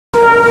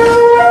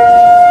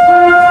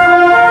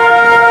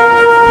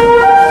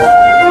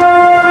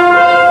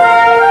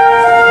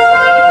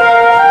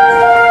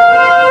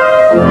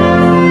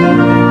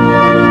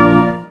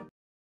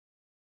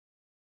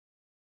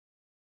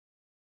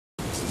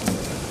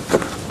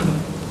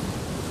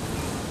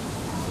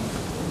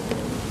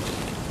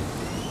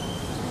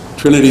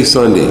Trinity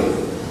Sunday.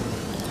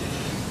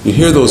 You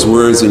hear those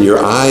words and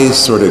your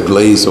eyes sort of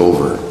glaze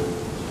over.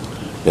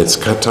 It's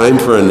time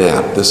for a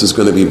nap. This is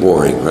going to be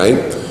boring,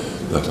 right?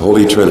 The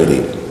Holy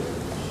Trinity.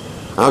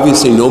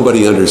 Obviously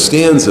nobody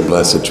understands the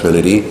Blessed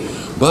Trinity,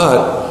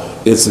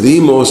 but it's the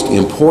most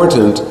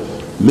important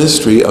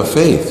mystery of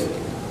faith,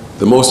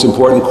 the most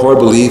important core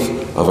belief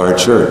of our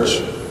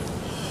church.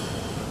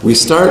 We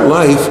start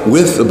life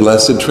with the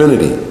Blessed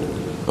Trinity.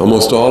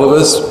 Almost all of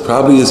us,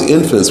 probably as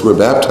infants, were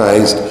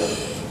baptized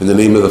in the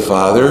name of the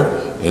Father,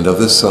 and of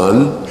the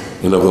Son,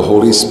 and of the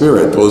Holy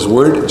Spirit. Those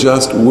weren't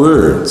just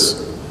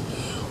words.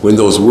 When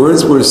those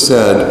words were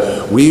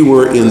said, we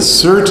were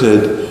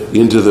inserted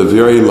into the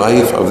very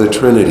life of the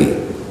Trinity.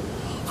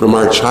 From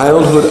our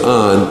childhood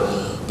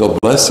on, the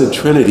Blessed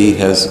Trinity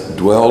has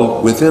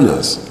dwelled within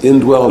us,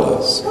 indwelled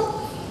us.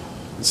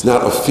 It's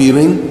not a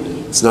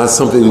feeling, it's not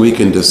something we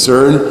can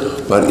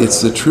discern, but it's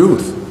the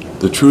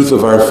truth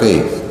of our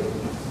faith.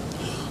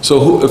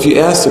 So if you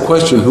ask the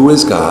question, who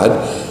is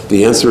God?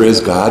 The answer is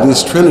God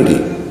is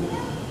Trinity.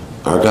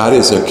 Our God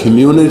is a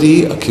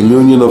community, a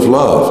communion of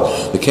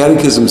love. The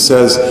Catechism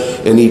says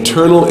an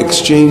eternal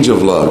exchange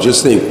of love.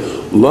 Just think,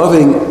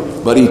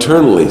 loving but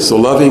eternally. So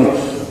loving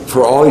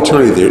for all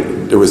eternity.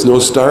 There was no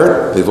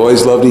start. They've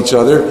always loved each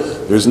other.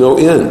 There's no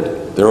end.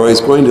 They're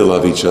always going to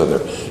love each other.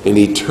 An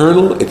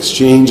eternal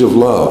exchange of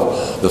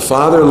love. The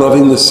Father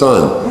loving the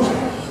Son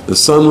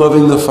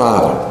loving the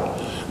Father.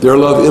 Their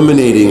love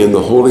emanating in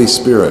the Holy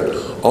Spirit.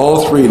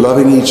 All three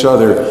loving each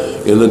other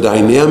in the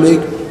dynamic,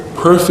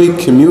 perfect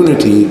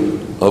community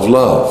of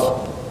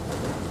love.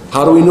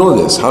 How do we know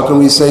this? How can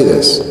we say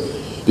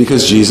this?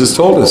 Because Jesus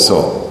told us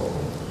so.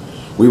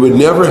 We would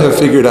never have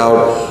figured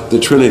out the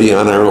Trinity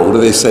on our own. What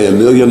do they say?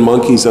 1,000,000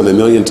 monkeys on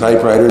 1,000,000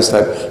 typewriters?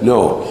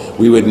 No.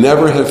 We would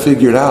never have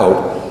figured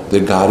out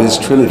that God is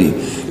Trinity.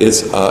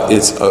 It's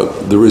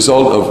the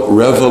result of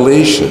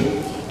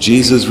revelation.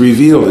 Jesus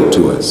revealed it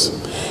to us.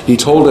 He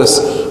told us,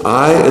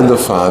 I and the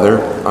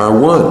Father are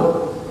one.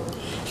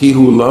 He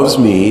who loves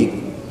me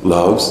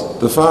loves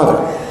the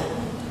Father.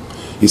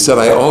 He said,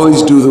 I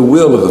always do the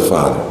will of the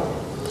Father.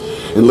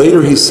 And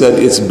later he said,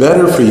 it's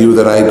better for you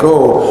that I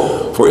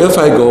go, for if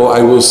I go,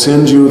 I will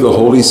send you the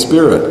Holy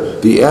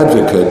Spirit, the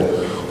Advocate,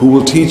 who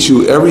will teach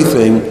you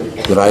everything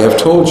that I have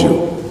told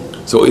you.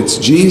 So it's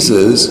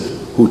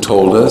Jesus who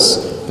told us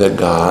that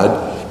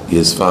God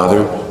is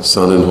Father,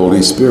 Son, and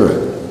Holy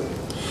Spirit.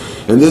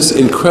 And this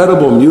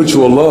incredible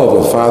mutual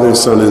love of Father,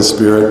 Son, and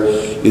Spirit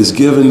is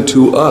given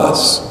to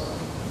us.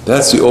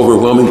 That's the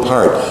overwhelming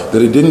part,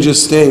 that it didn't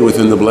just stay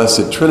within the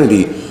Blessed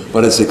Trinity,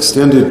 but it's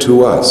extended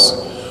to us.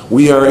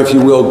 We are, if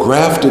you will,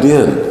 grafted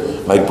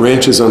in like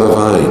branches on a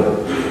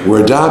vine.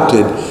 We're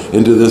adopted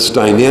into this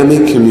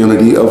dynamic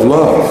community of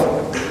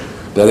love.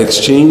 That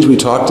exchange we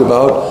talked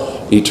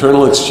about,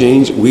 eternal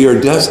exchange, we are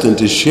destined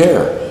to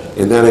share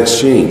in that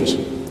exchange.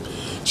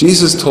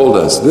 Jesus told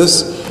us,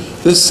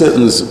 this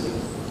sentence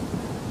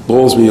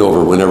bowls me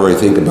over whenever I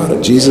think about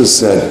it. Jesus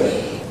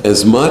said,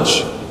 as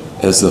much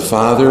as the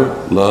Father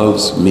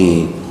loves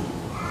me,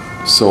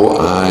 so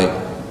I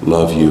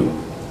love you.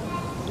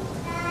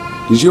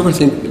 Did you ever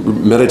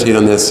meditate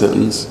on that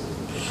sentence?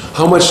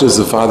 How much does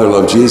the Father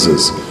love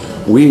Jesus?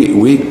 We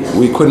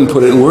couldn't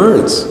put it in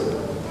words.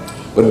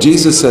 But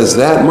Jesus says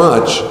that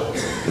much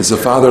as the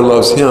Father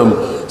loves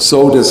him,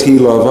 so does he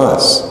love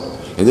us.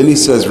 And then he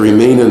says,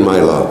 remain in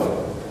my love.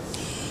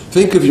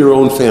 Think of your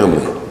own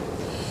family.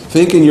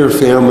 Think in your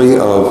family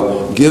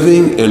of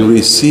giving and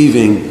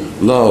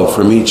receiving love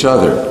from each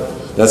other.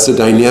 That's the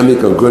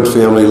dynamic of good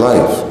family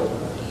life.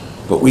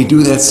 But we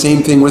do that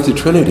same thing with the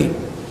Trinity.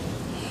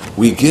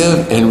 We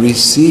give and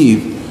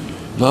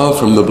receive love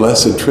from the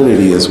Blessed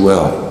Trinity as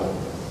well.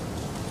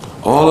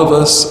 All of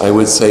us, I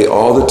would say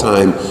all the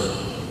time,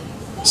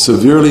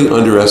 severely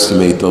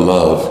underestimate the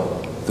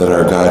love that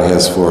our God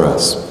has for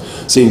us.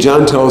 St.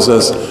 John tells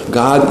us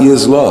God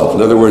is love.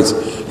 In other words,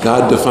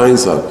 God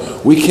defines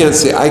love. I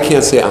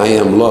can't say I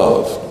am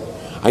love.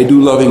 I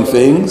do loving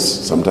things.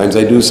 Sometimes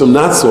I do some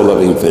not so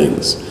loving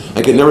things.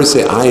 I can never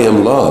say I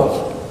am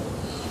love.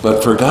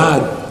 But for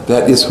God,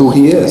 that is who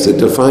he is. It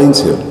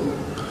defines him.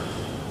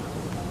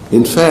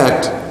 In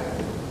fact,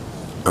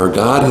 our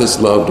God has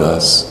loved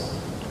us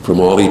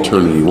from all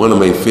eternity. One of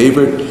my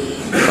favorite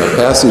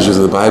passages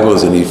of the Bible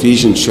is in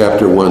Ephesians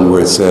chapter 1,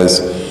 where it says,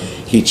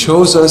 he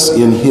chose us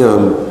in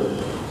him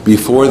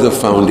before the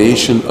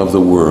foundation of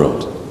the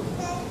world.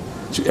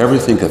 Did you ever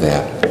think of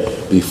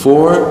that?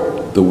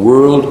 Before the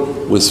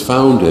world was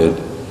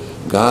founded,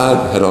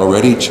 God had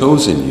already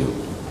chosen you,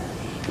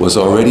 was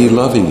already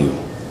loving you,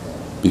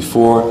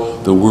 before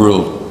the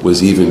world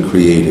was even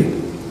created.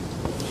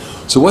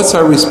 So what's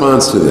our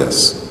response to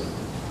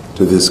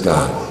this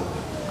God?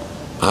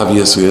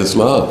 Obviously it's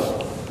love.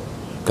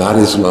 God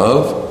is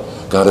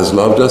love. God has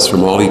loved us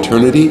from all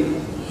eternity.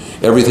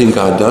 Everything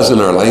God does in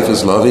our life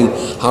is loving.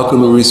 How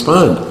can we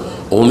respond?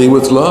 Only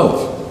with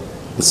love.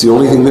 It's the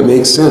only thing that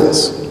makes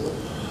sense.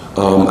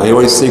 I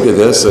always think of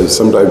this.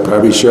 I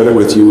probably shared it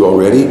with you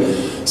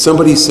already.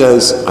 Somebody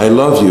says, I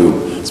love you.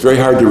 It's very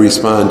hard to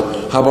respond.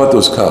 How about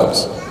those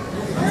Cubs?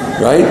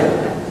 Right?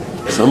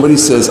 Somebody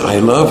says, I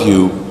love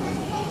you.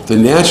 The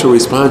natural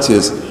response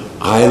is,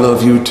 I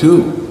love you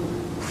too.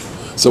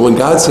 So when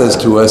God says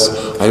to us,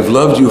 I've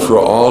loved you for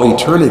all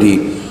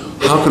eternity,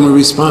 how can we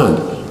respond?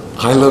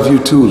 I love you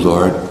too,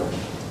 Lord,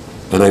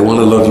 and I want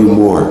to love you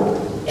more.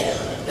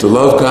 To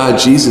love God,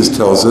 Jesus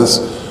tells us,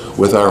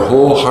 with our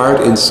whole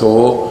heart and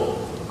soul,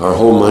 our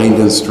whole mind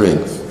and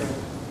strength.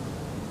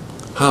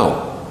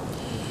 How?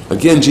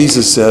 Again,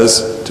 Jesus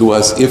says to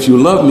us, if you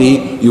love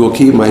me, you will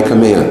keep my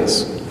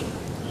commands.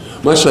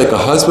 Much like a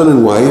husband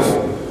and wife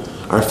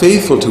are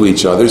faithful to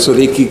each other, so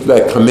they keep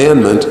that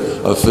commandment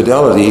of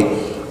fidelity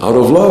out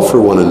of love for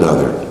one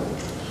another.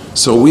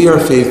 So we are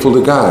faithful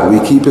to God. We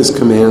keep his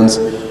commands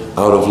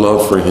out of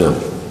love for him.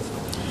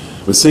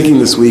 I was thinking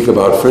this week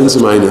about friends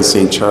of mine in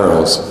St.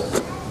 Charles.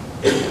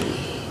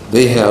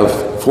 They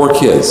have 4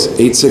 kids,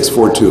 8, 6,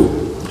 4,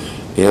 2.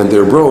 And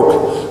they're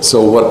broke,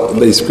 so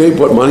they scrape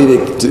what money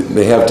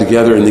they have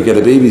together, and they get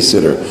a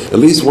babysitter at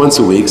least once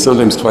a week,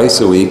 sometimes twice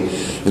a week,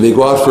 and they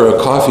go out for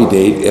a coffee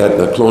date at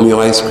the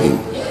Colonial Ice Cream.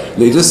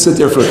 They just sit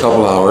there for a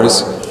couple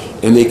hours,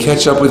 and they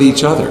catch up with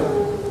each other.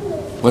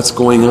 What's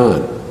going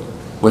on?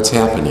 What's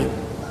happening?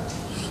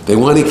 They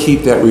want to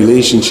keep that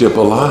relationship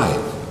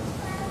alive,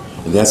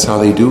 and that's how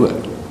they do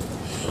it.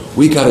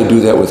 We got to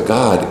do that with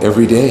God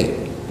every day.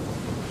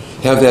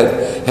 Have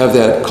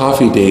that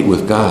coffee date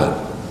with God.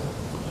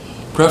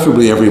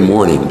 Preferably every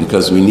morning,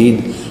 because we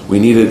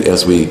need it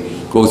as we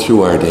go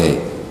through our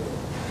day.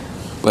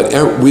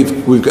 But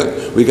we've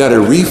got to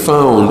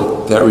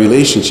refound that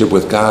relationship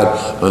with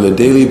God on a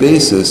daily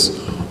basis,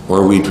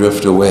 or we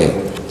drift away.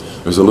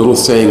 There's a little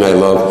saying I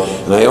love,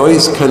 and I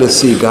always kind of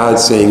see God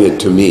saying it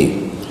to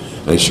me.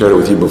 I shared it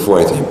with you before,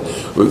 I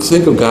think. But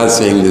think of God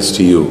saying this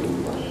to you.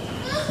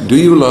 Do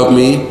you love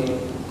me,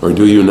 or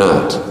do you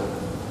not?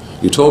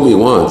 You told me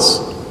once,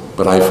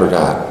 but I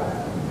forgot.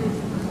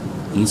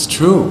 And it's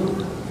true.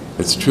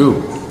 It's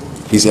true.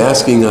 He's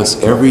asking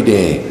us every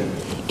day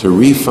to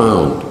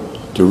refound,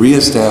 to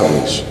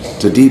reestablish,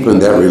 to deepen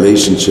that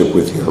relationship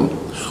with him.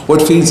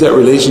 What feeds that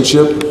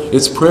relationship?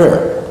 It's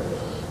prayer.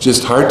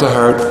 Just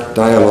heart-to-heart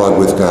dialogue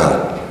with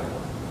God.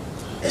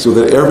 So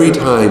that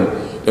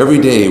every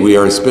day we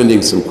are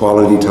spending some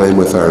quality time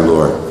with our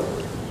Lord,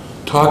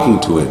 talking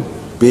to him,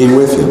 being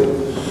with him.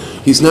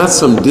 He's not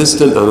some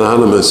distant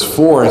anonymous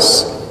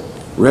force.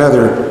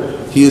 Rather,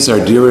 he is our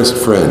dearest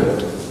friend.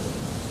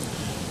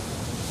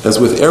 As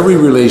with every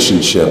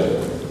relationship,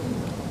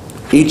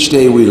 each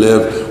day we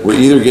live, we're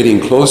either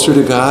getting closer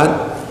to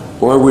God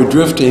or we're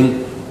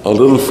drifting a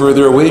little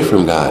further away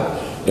from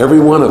God. Every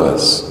one of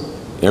us,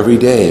 every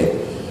day,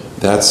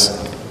 that's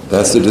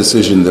the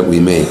decision that we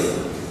make.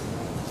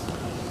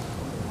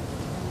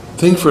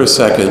 Think for a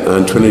second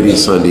on Trinity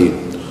Sunday,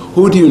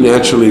 who do you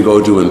naturally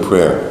go to in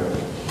prayer?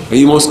 Are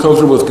you most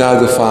comfortable with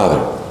God the Father?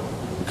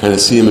 You kind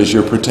of see him as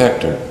your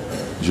protector,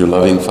 as your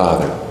loving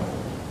Father.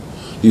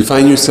 You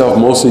find yourself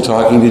mostly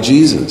talking to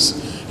Jesus.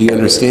 He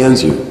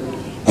understands you.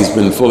 He's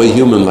been fully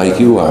human like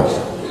you are,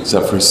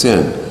 except for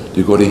sin. Do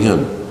you go to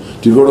him?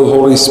 Do you go to the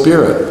Holy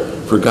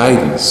Spirit for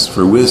guidance,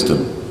 for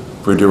wisdom,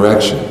 for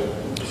direction?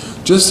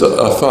 Just a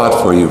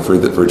thought for you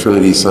for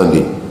Trinity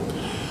Sunday.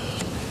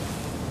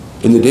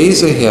 In the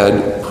days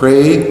ahead,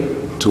 pray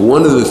to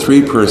one of the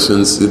 3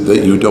 persons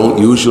that you don't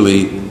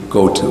usually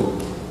go to.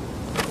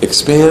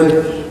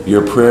 Expand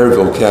your prayer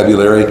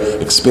vocabulary,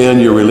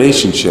 expand your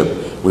relationship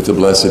with the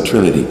Blessed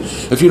Trinity.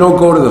 If you don't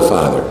go to the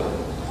Father,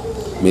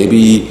 maybe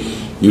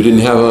you didn't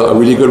have a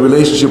really good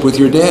relationship with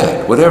your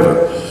dad,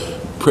 whatever.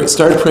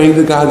 Start praying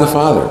to God the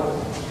Father.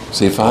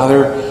 Say,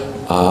 Father,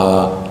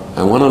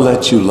 I want to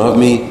let you love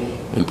me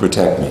and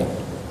protect me.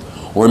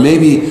 Or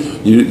maybe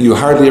you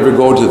hardly ever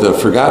go to the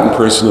forgotten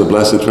person of the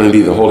Blessed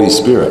Trinity, the Holy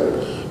Spirit.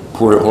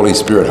 Poor Holy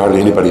Spirit, hardly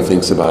anybody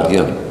thinks about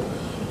him.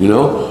 You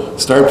know?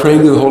 Start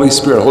praying to the Holy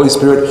Spirit. Holy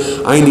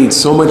Spirit, I need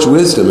so much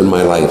wisdom in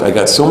my life. I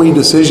got so many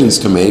decisions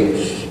to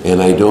make,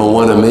 and I don't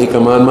want to make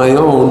them on my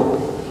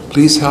own.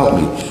 Please help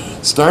me.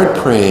 Start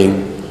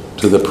praying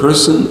to the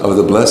person of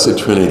the Blessed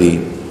Trinity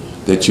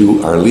that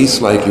you are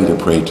least likely to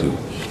pray to.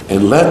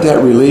 And let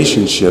that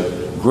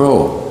relationship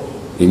grow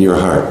in your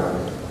heart.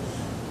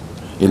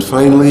 And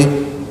finally,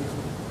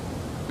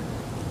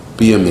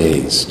 be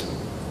amazed.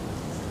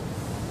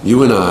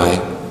 You and I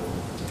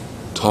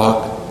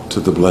talk to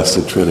the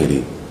Blessed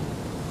Trinity.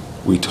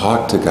 We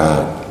talk to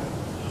God,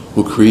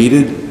 who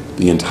created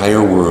the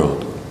entire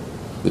world,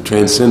 the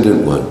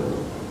transcendent one,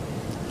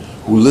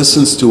 who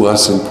listens to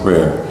us in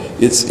prayer.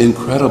 It's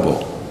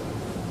incredible.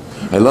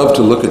 I love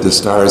to look at the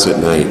stars at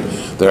night.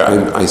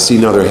 I see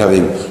now they're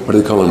having, what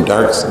do they call them,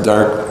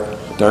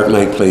 dark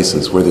night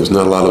places where there's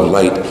not a lot of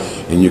light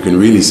and you can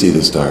really see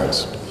the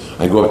stars.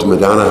 I go up to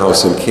Madonna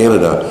House in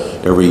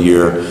Canada every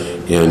year,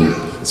 and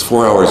it's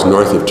 4 hours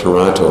north of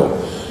Toronto.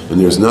 and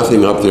there's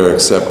nothing up there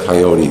except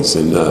coyotes,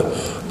 and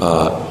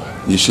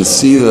you should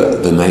see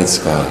the night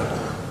sky.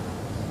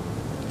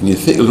 And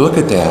you look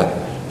at that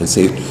and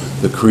say,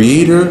 the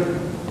creator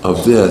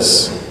of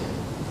this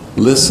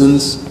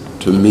listens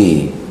to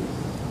me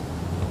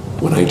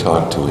when I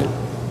talk to him.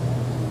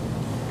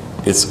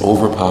 It's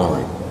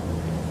overpowering.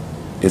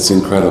 It's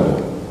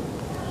incredible.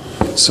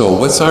 So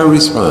what's our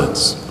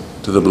response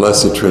to the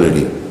Blessed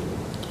Trinity?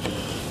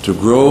 To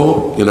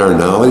grow in our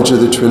knowledge of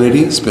the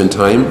Trinity, spend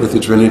time with the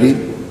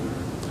Trinity.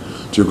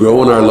 To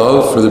grow in our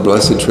love for the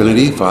Blessed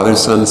Trinity, Father,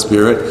 Son,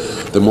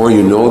 Spirit. The more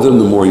you know them,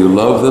 the more you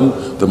love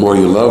them. The more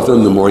you love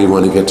them, the more you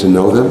want to get to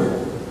know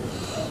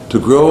them. To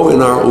grow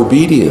in our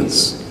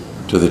obedience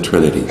to the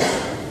Trinity.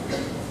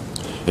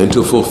 And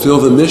to fulfill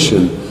the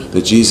mission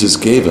that Jesus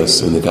gave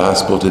us in the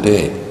gospel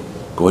today.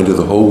 Go into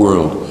the whole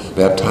world.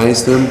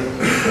 Baptize them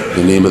in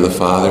the name of the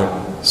Father,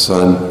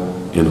 Son,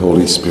 and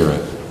Holy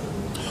Spirit.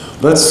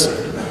 Let's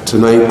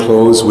tonight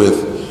close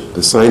with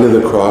the sign of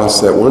the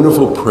cross, that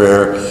wonderful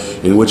prayer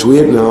in which we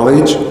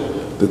acknowledge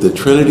that the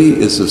Trinity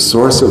is the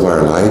source of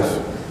our life,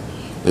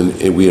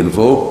 and we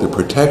invoke the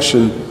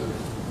protection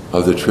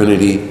of the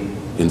Trinity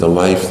in the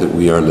life that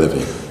we are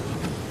living.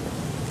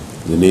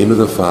 In the name of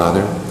the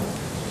Father,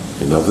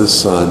 and of the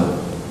Son,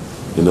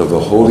 and of the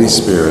Holy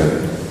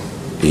Spirit,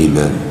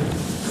 amen.